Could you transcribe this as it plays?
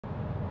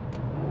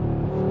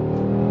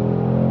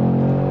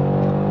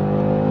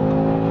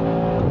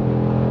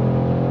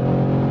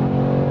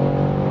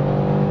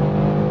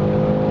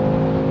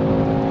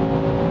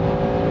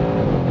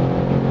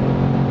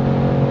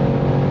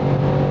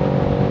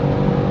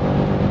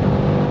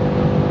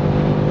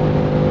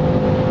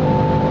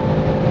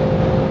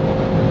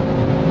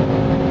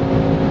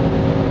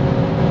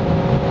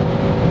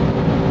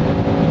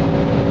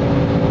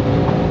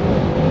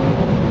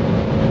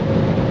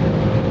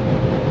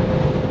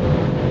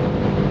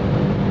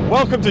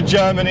Welcome to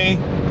Germany.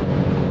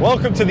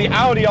 Welcome to the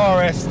Audi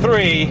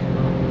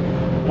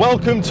RS3.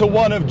 Welcome to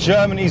one of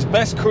Germany's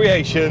best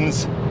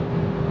creations,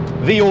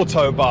 the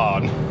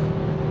Autobahn.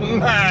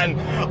 Man,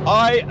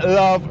 I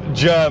love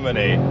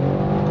Germany.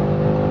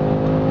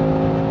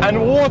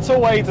 And what a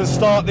way to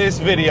start this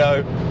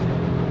video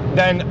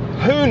than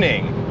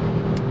hooning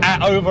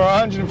at over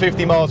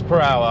 150 miles per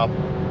hour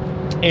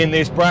in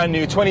this brand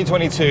new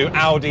 2022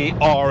 Audi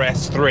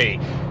RS3.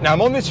 Now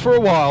I'm on this for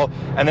a while,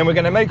 and then we're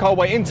going to make our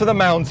way into the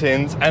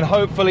mountains and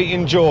hopefully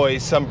enjoy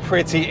some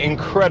pretty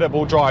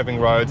incredible driving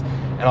roads,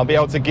 and I'll be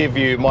able to give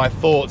you my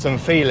thoughts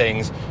and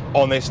feelings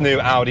on this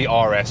new Audi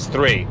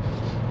RS3.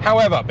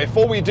 However,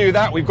 before we do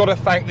that, we've got to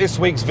thank this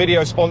week's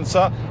video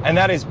sponsor, and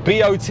that is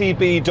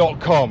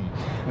ABtv.com.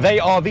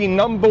 They are the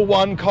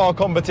 #1 car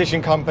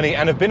competition company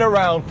and have been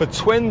around for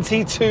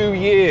 22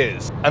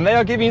 years. And they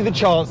are giving you the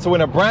chance to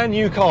win a brand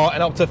new car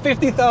and up to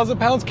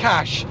 £50,000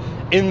 cash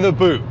in the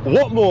boot.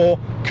 What more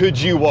could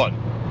you want?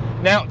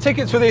 Now,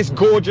 tickets for this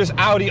gorgeous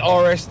Audi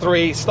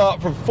RS3 start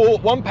from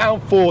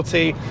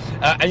 £1.40,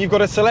 and you've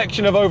got a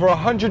selection of over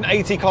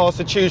 180 cars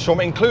to choose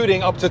from,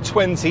 including up to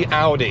 20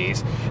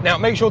 Audis. Now,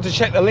 make sure to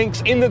check the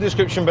links in the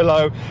description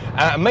below.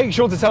 Make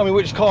sure to tell me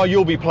which car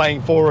you'll be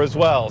playing for as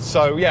well.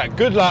 So yeah,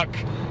 good luck,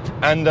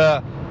 and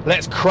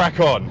let's crack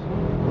on.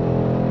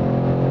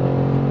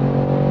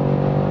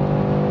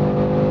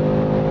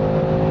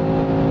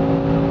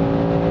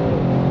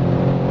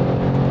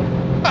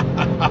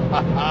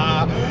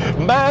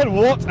 Man,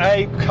 what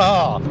a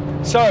car.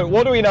 So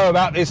what do we know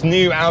about this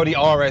new Audi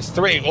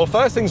RS3? Well,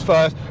 first things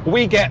first,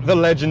 we get the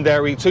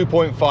legendary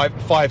 2.5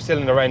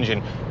 5-cylinder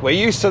engine. We're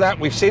used to that,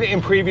 we've seen it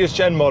in previous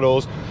gen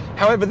models.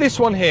 However, this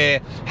one here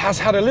has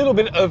had a little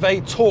bit of a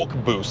torque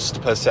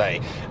boost per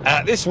se.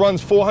 This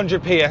runs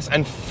 400 PS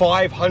and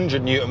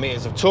 500 Newton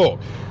meters of torque.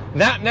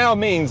 That now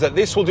means that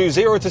this will do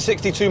 0 to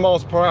 62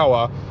 miles per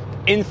hour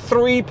in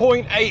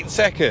 3.8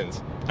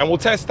 seconds. And we'll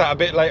test that a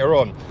bit later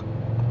on.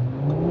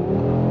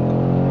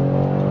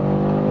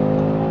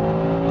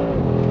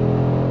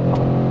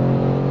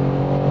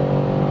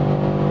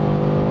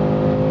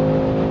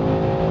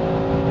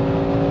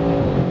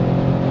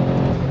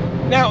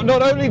 Now,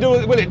 not only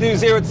will it do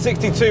 0 to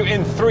 62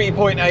 in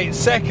 3.8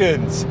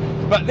 seconds,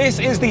 but this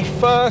is the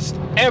first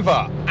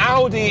ever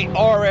Audi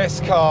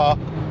RS car,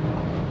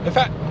 in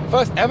fact,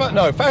 first ever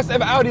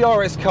Audi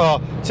RS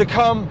car to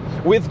come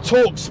with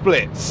torque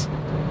splits,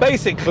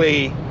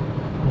 basically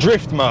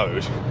drift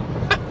mode.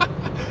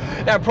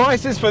 Now,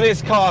 prices for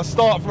this car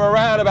start from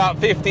around about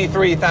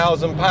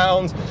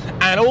 £53,000,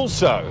 and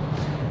also,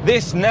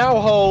 this now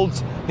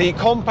holds the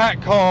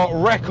compact car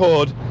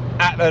record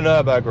at the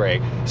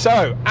Nürburgring.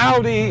 So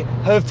Audi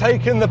have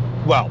taken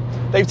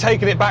they've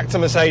taken it back to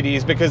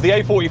Mercedes, because the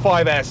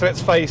A45S, let's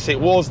face it,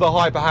 was the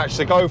hyper hatch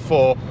to go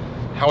for.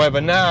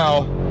 However,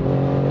 now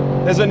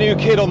there's a new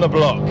kid on the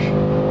block.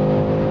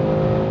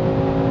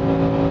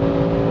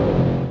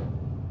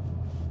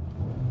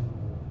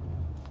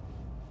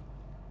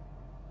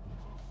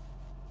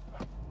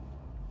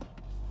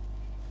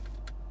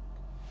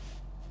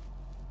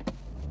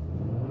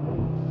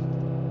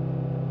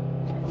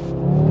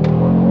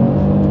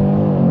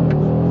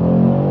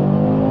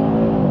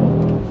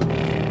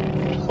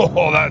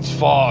 Oh, that's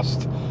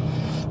fast.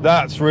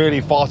 That's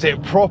really fast.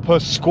 It proper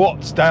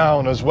squats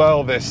down as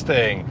well, this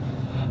thing.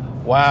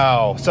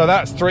 Wow. So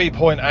that's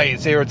 3.8,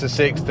 0 to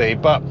 60.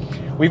 But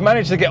we've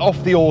managed to get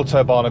off the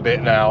Autobahn a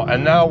bit now,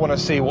 and now I want to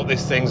see what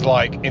this thing's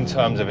like in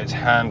terms of its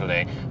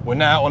handling. We're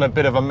now on a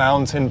bit of a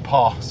mountain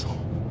pass.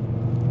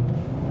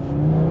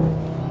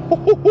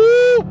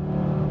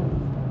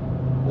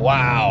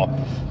 Wow.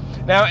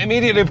 Now,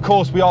 immediately, of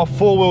course, we are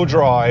four-wheel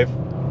drive.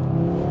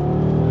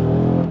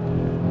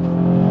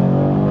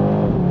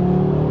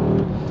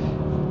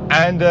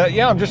 And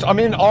yeah, I'm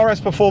in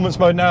RS performance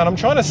mode now, and I'm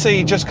trying to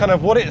see just kind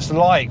of what it's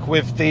like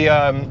with the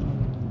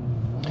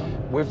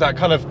with that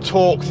kind of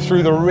torque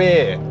through the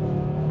rear.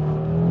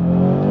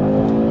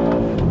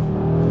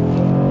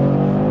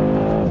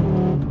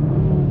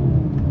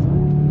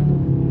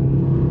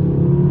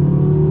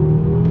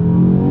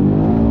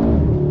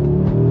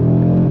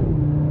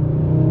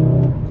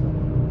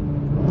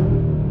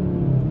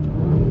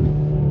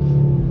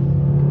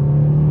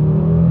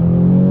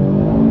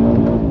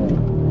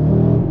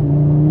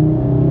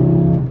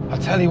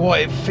 Tell you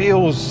what, it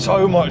feels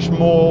so much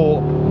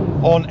more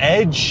on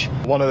edge.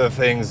 One of the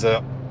things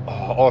that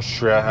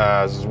Austria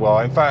has as well,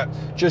 in fact,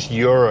 just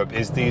Europe,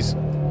 is these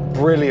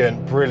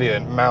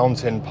brilliant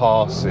mountain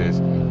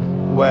passes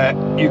where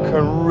you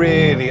can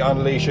really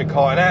unleash a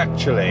car. And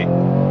actually,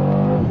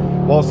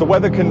 whilst the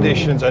weather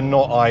conditions are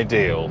not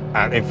ideal,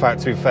 and in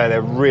fact, to be fair,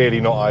 they're really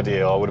not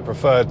ideal, I would have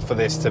preferred for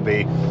this to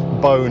be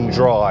bone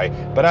dry,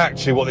 but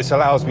actually what this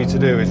allows me to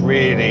do is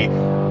really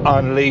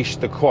unleash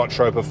the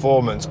quattro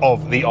performance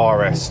of the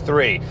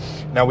RS3.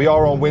 Now, we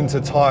are on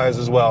winter tires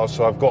as well,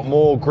 so I've got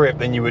more grip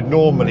than you would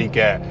normally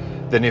get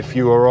than if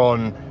you were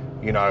on,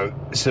 you know,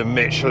 some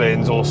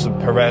Michelins or some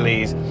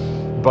Pirellis.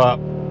 But,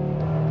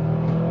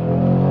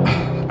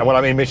 and when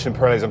I mean Michelin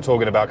Pirellis, I'm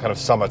talking about kind of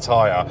summer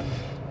tire.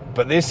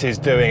 but this is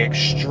doing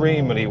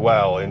extremely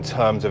well in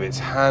terms of its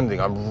handling.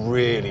 I'm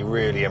really,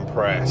 really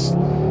impressed.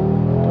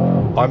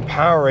 I'm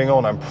powering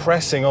on, I'm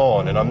pressing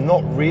on, and I'm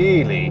not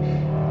really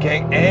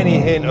getting any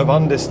hint of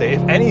understeer.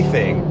 If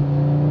anything,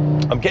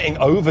 I'm getting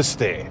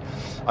oversteer.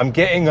 I'm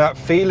getting that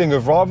feeling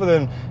of, rather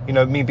than, you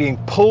know, me being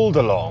pulled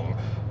along,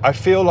 I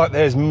feel like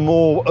there's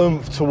more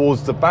oomph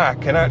towards the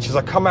back, and actually as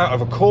I come out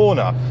of a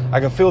corner, I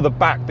can feel the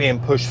back being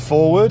pushed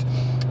forward,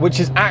 which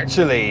is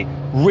actually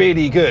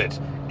really good.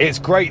 It's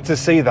great to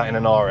see that in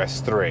an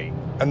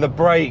RS3. And the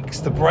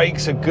brakes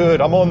are good.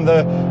 I'm on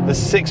the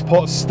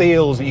 6-pot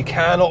steels, but you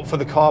can opt for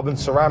the carbon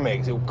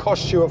ceramics. It will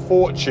cost you a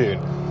fortune.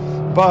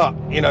 But,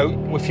 you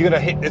know, if you're gonna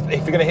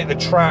hit the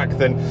track,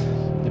 then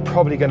you're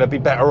probably gonna be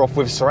better off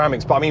with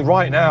ceramics. But I mean,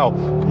 right now,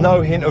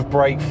 no hint of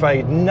brake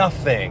fade,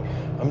 nothing.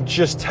 I'm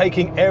just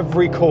taking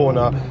every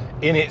corner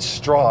in its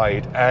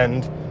stride,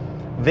 and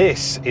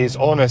this is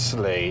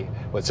honestly,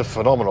 well, it's a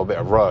phenomenal bit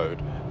of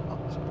road,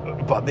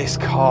 but this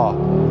car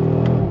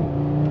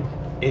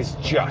is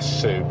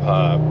just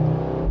superb.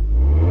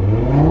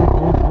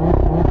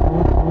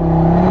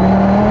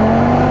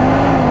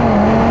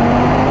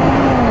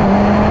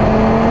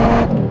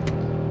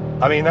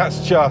 I mean,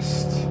 that's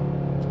just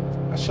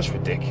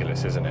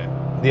ridiculous, isn't it?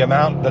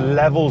 The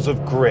levels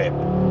of grip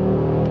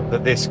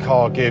that this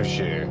car gives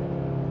you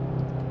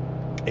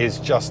is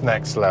just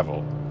next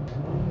level.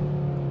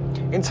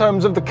 In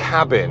terms of the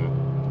cabin,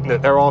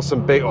 there are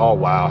some big, oh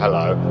wow,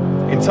 hello.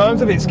 In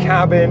terms of its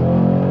cabin,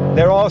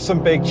 there are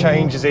some big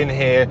changes in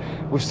here.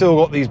 We've still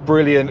got these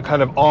brilliant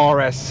kind of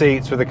RS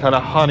seats with a kind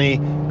of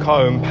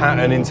honeycomb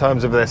pattern in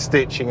terms of their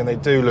stitching, and they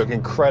do look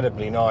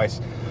incredibly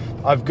nice.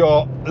 I've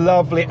got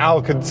lovely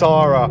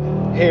Alcantara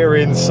here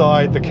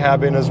inside the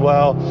cabin as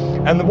well.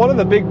 And one of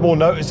the more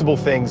noticeable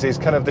things is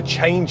kind of the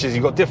changes.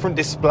 You've got different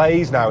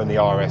displays now in the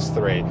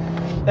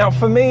RS3. Now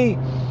for me,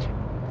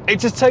 it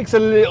just takes a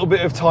little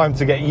bit of time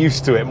to get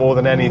used to it more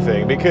than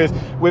anything, because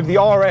with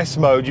the RS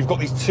mode, you've got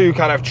these two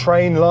kind of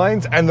train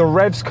lines and the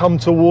revs come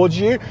towards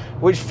you,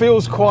 which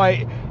feels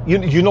quite,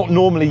 you're not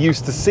normally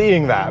used to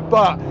seeing that,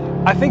 but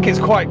I think it's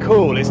quite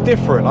cool. It's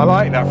different. I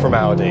like that from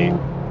Audi.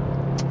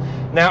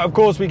 Now, of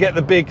course, we get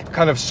the big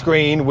kind of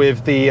screen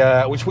with the,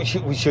 which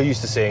you're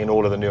used to seeing in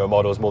all of the newer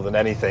models more than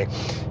anything.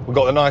 We've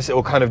got a nice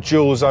little kind of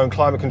dual zone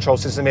climate control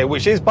system here,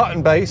 which is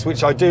button based,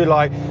 which I do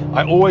like.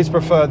 I always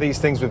prefer these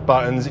things with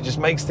buttons. It just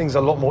makes things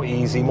a lot more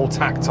easy, more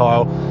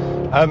tactile.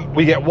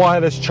 We get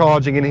wireless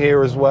charging in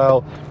here as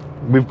well.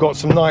 We've got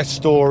some nice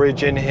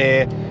storage in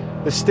here.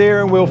 The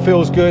steering wheel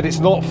feels good. It's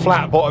not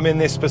flat bottom in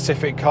this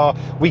specific car.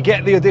 We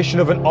get the addition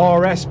of an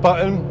RS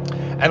button.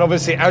 And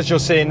obviously, as you're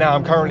seeing now,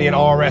 I'm currently in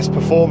RS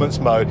performance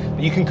mode.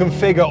 But you can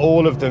configure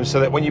all of them so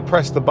that when you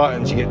press the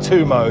buttons, you get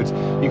 2 modes.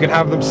 You can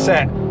have them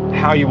set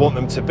how you want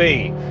them to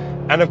be.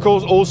 And of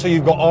course, also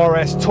you've got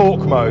RS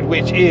torque mode,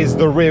 which is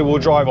the rear wheel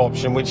drive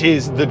option, which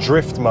is the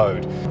drift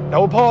mode.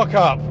 Now we'll park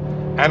up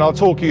and I'll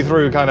talk you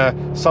through kind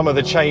of some of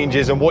the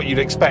changes and what you'd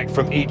expect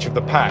from each of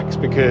the packs,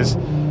 because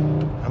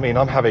I mean,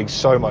 I'm having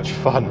so much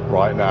fun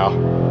right now.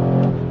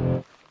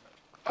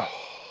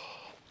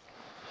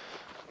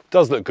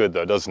 Does look good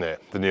though, doesn't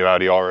it? The new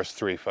Audi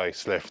RS3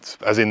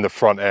 facelift, as in the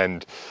front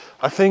end.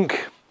 I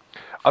think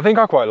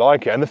I quite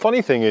like it. And the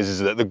funny thing is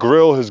that the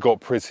grille has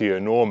got pretty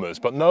enormous,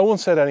 but no one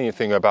said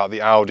anything about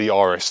the Audi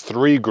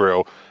RS3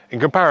 grille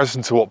in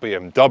comparison to what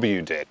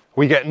BMW did.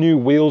 We get new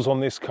wheels on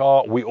this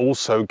car. We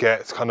also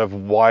get kind of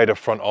wider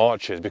front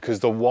arches, because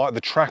the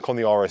track on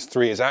the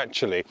RS3 is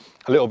actually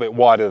a little bit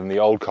wider than the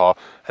old car,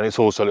 and it's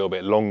also a little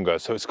bit longer.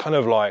 So it's kind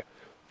of like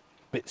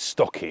a bit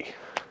stocky.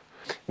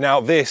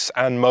 Now this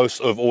and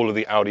most of all of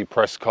the Audi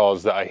press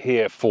cars that are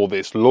here for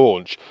this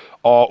launch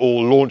are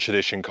all launch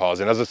edition cars,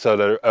 and as I said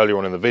earlier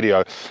on in the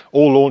video,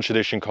 all launch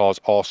edition cars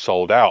are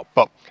sold out.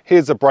 But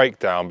here's a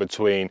breakdown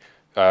between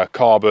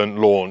Carbon,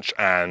 Launch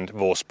and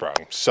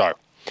Vorsprung. So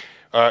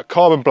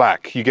Carbon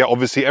Black, you get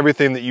obviously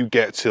everything that you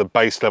get to the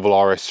base level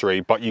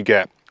RS3, but you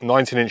get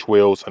 19-inch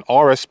wheels, an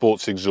RS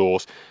Sports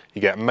exhaust,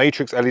 you get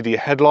Matrix LED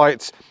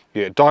headlights,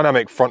 you get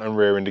dynamic front and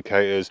rear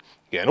indicators,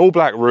 you get an all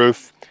black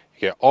roof,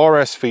 you get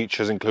RS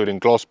features including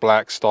gloss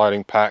black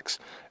styling packs,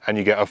 and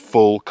you get a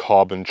full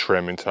carbon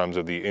trim in terms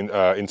of the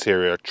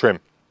interior trim.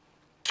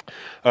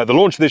 The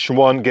Launch Edition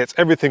one gets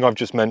everything I've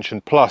just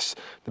mentioned, plus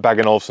the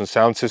Bang & Olufsen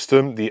sound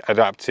system, the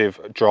adaptive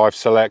drive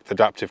select,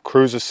 adaptive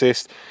cruise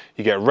assist.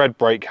 You get red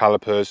brake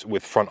calipers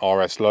with front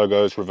RS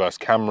logos, reverse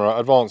camera,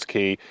 advanced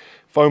key,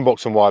 phone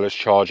box and wireless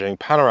charging,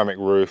 panoramic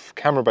roof,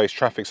 camera-based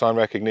traffic sign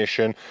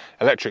recognition,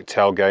 electric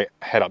tailgate,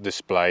 head-up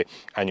display,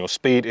 and your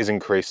speed is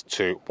increased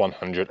to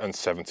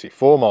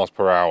 174 miles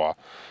per hour.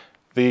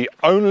 The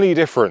only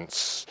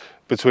difference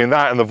between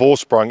that and the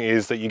Vorsprung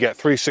is that you get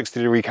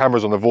 360-degree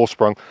cameras on the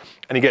Vorsprung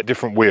and you get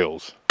different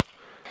wheels.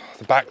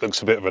 The back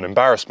looks a bit of an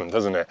embarrassment,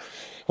 doesn't it?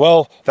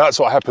 Well, that's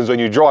what happens when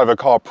you drive a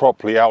car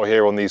properly out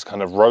here on these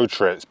kind of road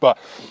trips. But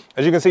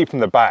as you can see from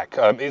the back,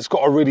 it's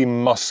got a really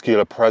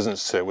muscular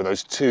presence to it with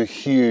those two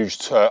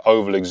huge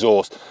oval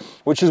exhausts,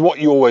 which is what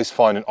you always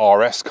find in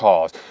RS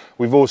cars,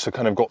 We've also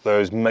kind of got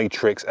those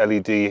matrix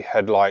LED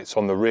headlights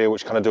on the rear,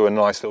 which kind of do a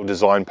nice little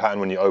design pattern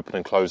when you open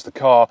and close the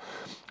car.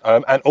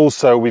 And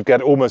also we've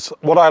got almost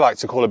what I like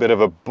to call a bit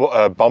of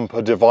a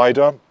bumper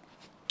divider.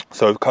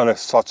 So kind of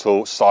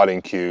subtle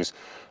styling cues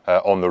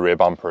on the rear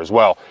bumper as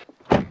well.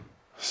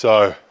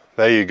 So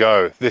there you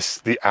go.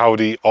 The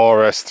Audi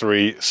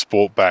RS3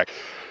 Sportback.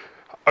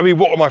 I mean,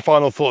 what are my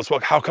final thoughts?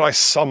 Well, how can I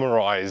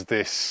summarize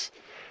this?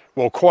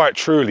 Well, quite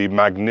truly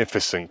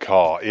magnificent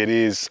car. It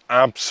is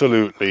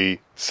absolutely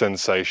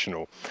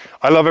sensational.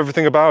 I love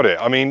everything about it.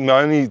 I mean,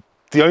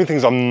 the only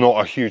things I'm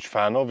not a huge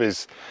fan of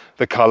is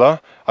the color.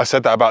 I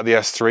said that about the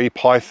S3,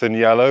 Python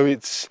yellow.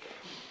 It's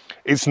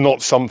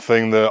not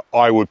something that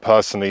I would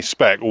personally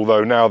spec,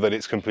 although now that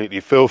it's completely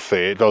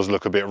filthy, it does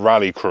look a bit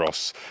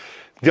rallycross.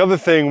 The other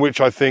thing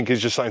which I think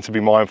is just something to be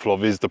mindful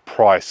of is the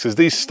price, because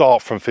these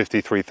start from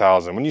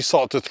 53,000. When you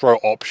start to throw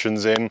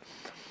options in,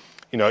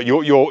 you know,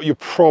 you're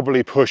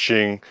probably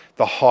pushing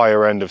the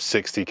higher end of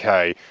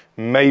 60K,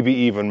 maybe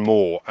even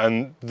more.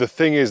 And the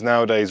thing is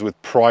nowadays with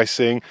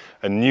pricing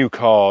and new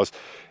cars,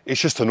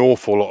 it's just an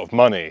awful lot of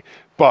money.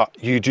 But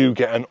you do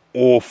get an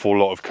awful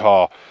lot of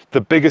car.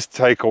 The biggest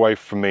takeaway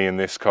for me in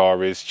this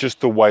car is just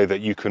the way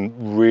that you can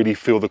really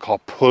feel the car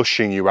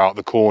pushing you out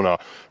the corner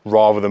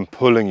rather than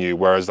pulling you,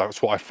 whereas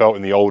that's what I felt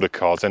in the older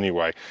cars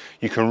anyway.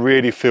 You can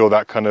really feel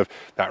that kind of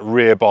that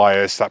rear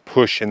bias, that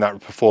push in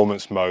that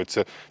performance mode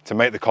to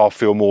make the car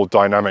feel more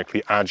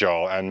dynamically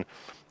agile. And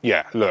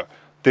yeah, look,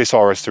 this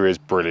RS3 is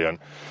brilliant.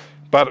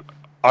 But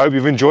I hope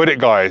you've enjoyed it,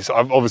 guys.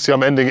 Obviously,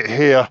 I'm ending it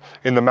here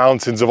in the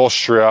mountains of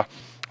Austria.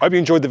 I hope you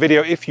enjoyed the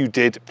video. If you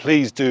did,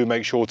 please do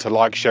make sure to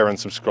like, share and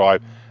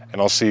subscribe, and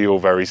I'll see you all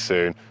very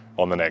soon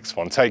on the next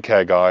one. Take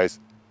care, guys.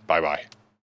 Bye-bye.